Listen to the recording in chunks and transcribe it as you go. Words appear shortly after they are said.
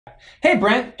Hey,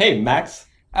 Brent. Hey, Max.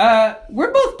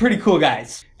 We're both pretty cool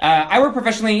guys. I work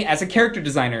professionally as a character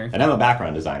designer. And I'm a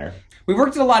background designer. We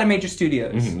worked at a lot of major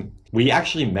studios. We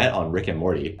actually met on Rick and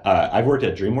Morty. I've worked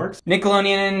at DreamWorks.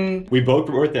 Nickelodeon. We both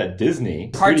worked at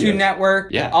Disney. Cartoon Studios.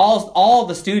 Network. Yeah. All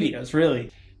the studios, really.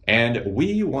 And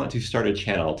we want to start a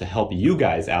channel to help you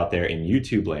guys out there in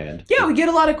YouTube land. Yeah, we get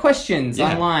a lot of questions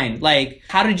online. Like,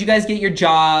 how did you guys get your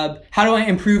job? How do I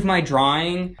improve my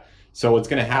drawing? So what's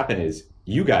going to happen is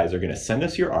you guys are going to send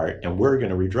us your art and we're going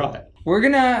to redraw it. We're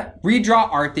gonna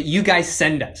redraw art that you guys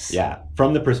send us. Yeah,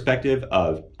 from the perspective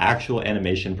of actual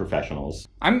animation professionals.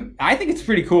 I think it's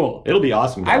pretty cool. It'll be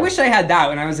awesome, guys. I wish I had that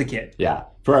when I was a kid. Yeah.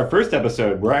 For our first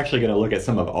episode, we're actually going to look at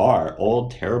some of our old,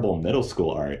 terrible middle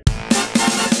school art.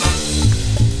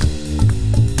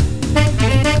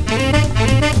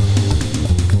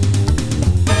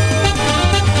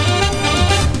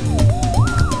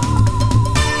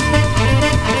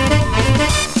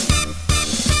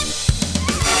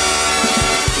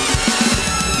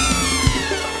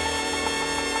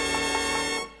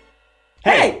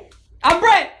 Hey, I'm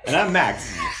Brent. And I'm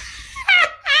Max.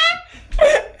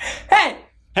 Hey.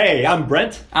 Hey, I'm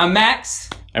Brent. I'm Max.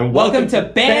 And welcome to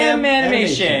Bam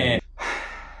Animation.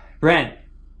 Brent,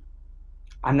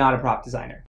 I'm not a prop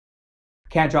designer.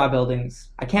 Can't draw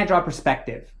buildings. I can't draw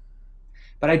perspective.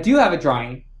 But I do have a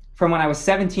drawing from when I was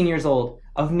 17 years old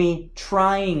of me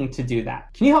trying to do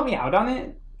that. Can you help me out on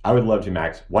it? I would love to,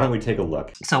 Max. Why don't we take a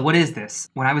look? So what is this?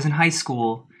 When I was in high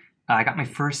school, I got my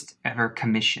first ever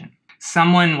commission.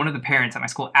 One of the parents at my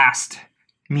school asked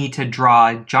me to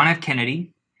draw John F.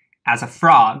 Kennedy as a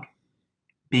frog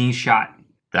being shot.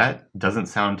 That doesn't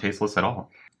sound tasteless at all.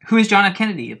 Who is John F.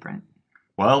 Kennedy, Brent?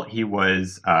 Well, he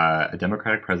was a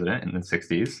Democratic president in the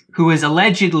 60s. Who was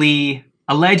allegedly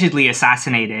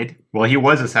assassinated. Well, he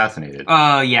was assassinated.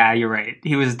 Oh, yeah, you're right.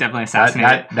 He was definitely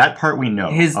assassinated. That part we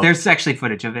know. There's actually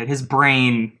footage of it. His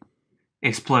brain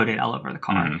exploded all over the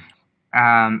car.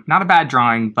 Not a bad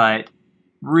drawing, but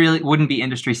really wouldn't be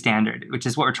industry standard, which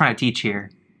is what we're trying to teach here.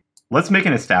 Let's make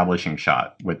an establishing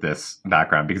shot with this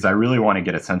background because I really want to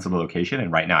get a sense of the location.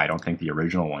 And right now, I don't think the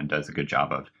original one does a good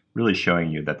job of really showing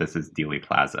you that this is Dealey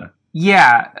Plaza.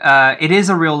 Yeah, it is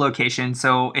a real location,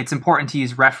 so it's important to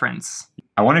use reference.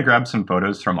 I want to grab some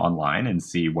photos from online and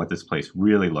see what this place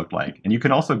really looked like. And you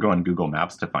can also go on Google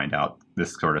Maps to find out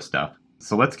this sort of stuff.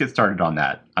 So let's get started on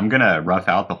that. I'm going to rough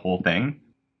out the whole thing.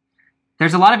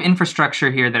 There's a lot of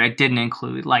infrastructure here that I didn't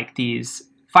include, like these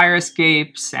fire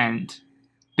escapes and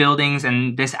buildings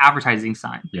and this advertising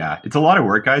sign. Yeah, it's a lot of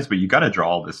work, guys, but you got to draw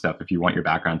all this stuff if you want your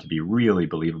background to be really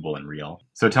believable and real.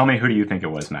 So tell me, who do you think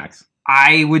it was, Max?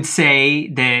 I would say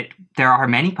that there are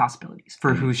many possibilities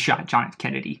for who shot John F.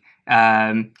 Kennedy.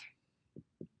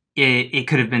 It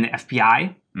could have been the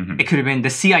FBI. It could have been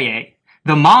the CIA.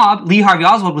 The mob, Lee Harvey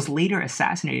Oswald, was later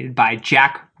assassinated by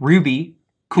Jack Ruby.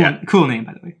 Cool name,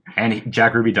 by the way. And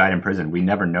Jack Ruby died in prison. We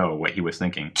never know what he was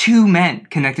thinking. 2 men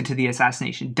connected to the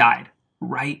assassination died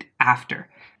right after.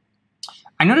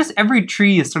 I noticed every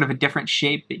tree is sort of a different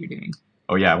shape that you're doing.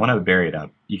 Oh yeah, I want to vary it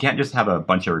up. You can't just have a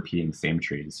bunch of repeating the same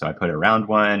trees. So I put a round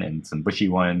one and some bushy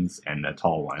ones and a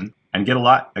tall one. And get a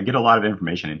lot of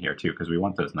information in here too, because we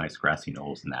want those nice grassy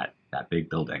knolls in that big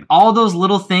building. All those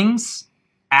little things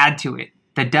add to it.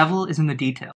 The devil is in the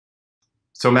detail.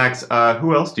 So Max,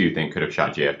 who else do you think could have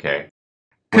shot JFK?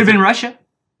 Could have been Russia.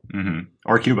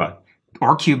 Or Cuba.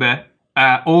 Or Cuba.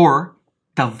 Or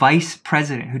the vice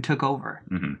president who took over.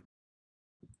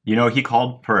 You know, he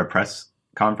called for a press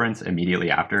conference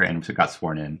immediately after and got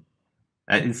sworn in.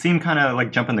 It seemed kind of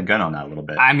like jumping the gun on that a little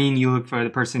bit. I mean, you look for the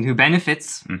person who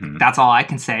benefits. That's all I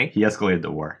can say. He escalated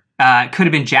the war. Could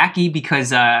have been Jackie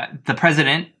because the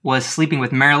president was sleeping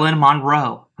with Marilyn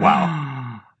Monroe. Wow.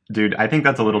 Dude, I think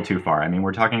that's a little too far. I mean,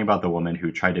 we're talking about the woman who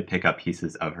tried to pick up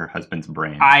pieces of her husband's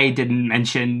brain. I didn't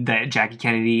mention that Jackie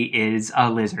Kennedy is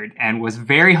a lizard and was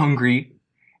very hungry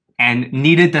and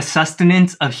needed the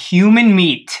sustenance of human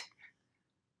meat.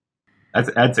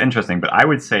 That's interesting, but I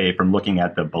would say from looking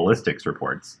at the ballistics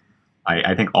reports,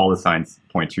 I think all the signs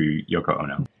point to Yoko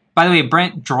Ono. By the way,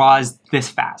 Brent draws this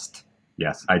fast.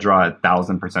 Yes, I draw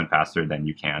 1,000% faster than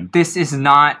you can. This is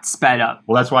not sped up.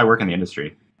 Well, that's why I work in the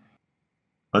industry.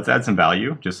 Let's add some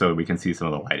value just so we can see some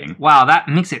of the lighting. Wow, that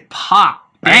makes it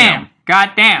pop. Damn.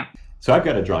 God damn. So I've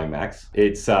got a drawing, Max.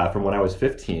 It's from when I was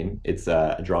 15. It's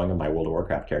a drawing of my World of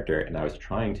Warcraft character, and I was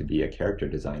trying to be a character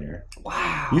designer.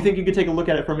 Wow. You think you could take a look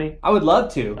at it for me? I would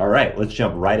love to. All right, let's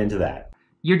jump right into that.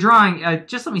 Your drawing,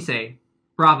 just let me say,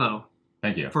 bravo.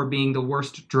 Thank you. For being the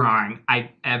worst drawing I've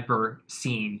ever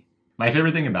seen. My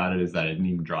favorite thing about it is that I didn't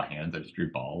even draw hands, I just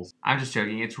drew balls. I'm just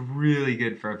joking. It's really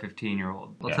good for a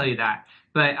 15-year-old. I'll tell you that.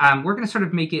 But we're going to sort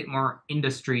of make it more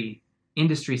industry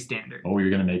standard. Oh, you're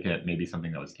going to make it maybe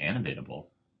something that was animatable.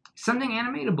 Something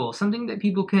animatable, something that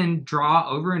people can draw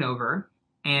over and over,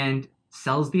 and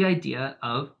sells the idea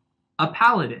of a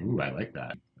paladin. Ooh, I like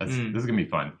that. This is going to be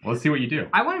fun. Let's see what you do.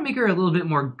 I want to make her a little bit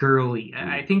more girly.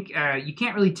 I think you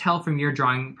can't really tell from your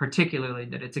drawing particularly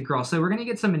that it's a girl. So we're going to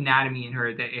get some anatomy in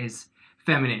her that is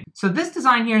feminine. So this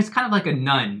design here is kind of like a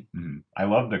nun. I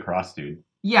love the cross dude.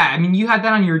 Yeah, I mean, you had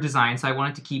that on your design, so I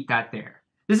wanted to keep that there.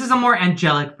 This is a more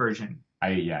angelic version.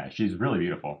 Yeah, she's really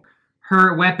beautiful.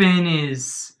 Her weapon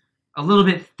is a little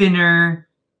bit thinner.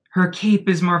 Her cape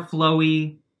is more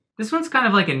flowy. This one's kind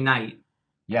of like a knight.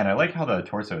 Yeah, and I like how the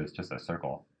torso is just a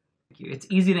circle. It's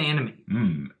easy to animate.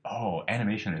 Oh,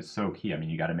 animation is so key. I mean,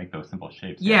 you got to make those simple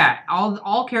shapes. Yeah,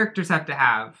 all characters have to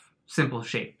have simple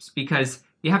shapes because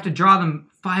you have to draw them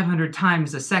 500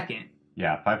 times a second.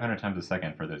 Yeah, 500 times a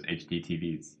second for those HD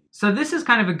TVs. So this is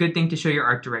kind of a good thing to show your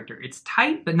art director. It's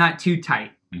tight, but not too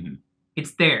tight.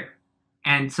 It's there.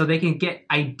 And so they can get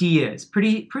ideas,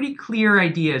 pretty clear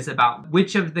ideas about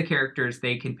which of the characters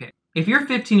they can pick. If your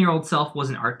 15-year-old self was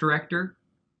an art director,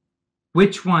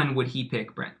 which one would he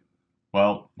pick, Brent?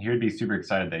 Well, he would be super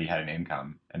excited that he had an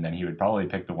income, and then he would probably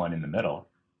pick the one in the middle.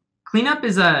 Cleanup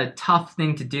is a tough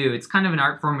thing to do. It's kind of an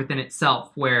art form within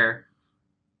itself where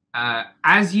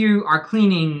as you are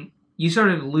cleaning, you sort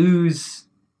of lose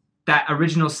that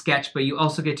original sketch, but you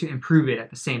also get to improve it at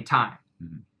the same time.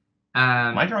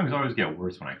 My drawings always get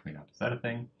worse when I clean up. Is that a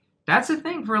thing? That's a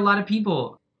thing for a lot of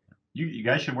people. You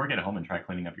guys should work at home and try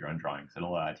cleaning up your own drawings.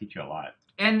 It'll teach you a lot.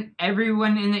 And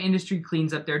everyone in the industry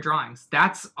cleans up their drawings.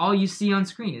 That's all you see on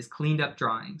screen is cleaned up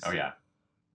drawings. Oh, yeah.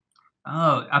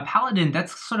 Oh, a paladin,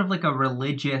 that's sort of like a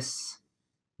religious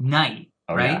knight,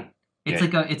 right?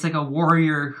 Yeah. It's like a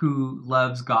warrior who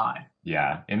loves God.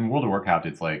 Yeah. In World of Warcraft,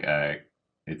 it's like a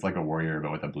warrior,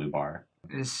 but with a blue bar.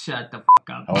 Shut the up.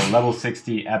 Oh, level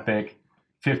 60, epic,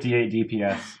 58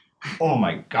 DPS. Oh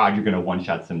my god, you're gonna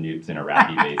one-shot some newts in a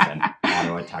Raffy basin.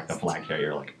 Auto-attack the flag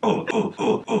carrier like,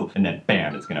 oh. And then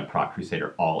bam, it's gonna proc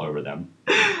Crusader all over them.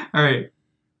 Alright.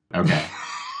 Okay.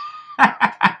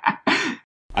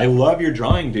 I love your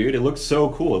drawing, dude. It looks so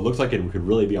cool. It looks like it could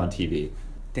really be on TV.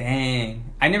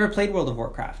 Dang. I never played World of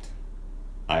Warcraft.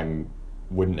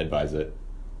 Wouldn't advise it.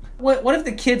 What if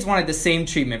the kids wanted the same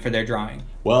treatment for their drawing?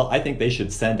 Well, I think they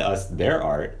should send us their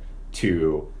art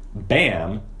to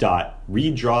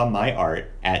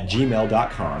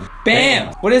bam.redrawmyart@gmail.com.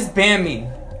 Bam! What does BAM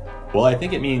mean? Well, I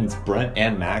think it means Brent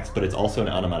and Max, but it's also an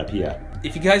onomatopoeia.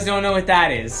 If you guys don't know what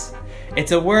that is,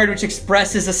 it's a word which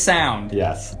expresses a sound.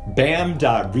 Yes.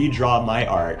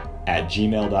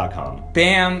 bam.redrawmyart@gmail.com.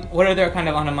 Bam, what other kind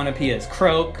of onomatopoeias?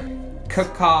 Croak,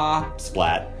 caw,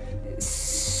 splat,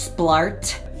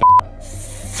 splart.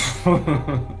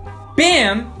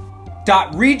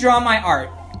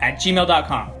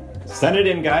 bam.redrawmyart@gmail.com. Send it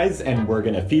in, guys, and we're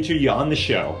going to feature you on the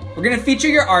show. We're going to feature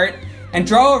your art and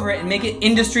draw over it and make it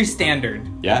industry standard.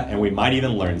 Yeah, and we might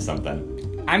even learn something.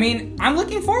 I mean, I'm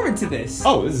looking forward to this.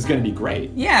 Oh, this is going to be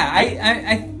great.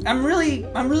 Yeah, I'm really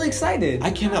excited.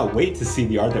 I cannot wait to see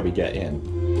the art that we get in.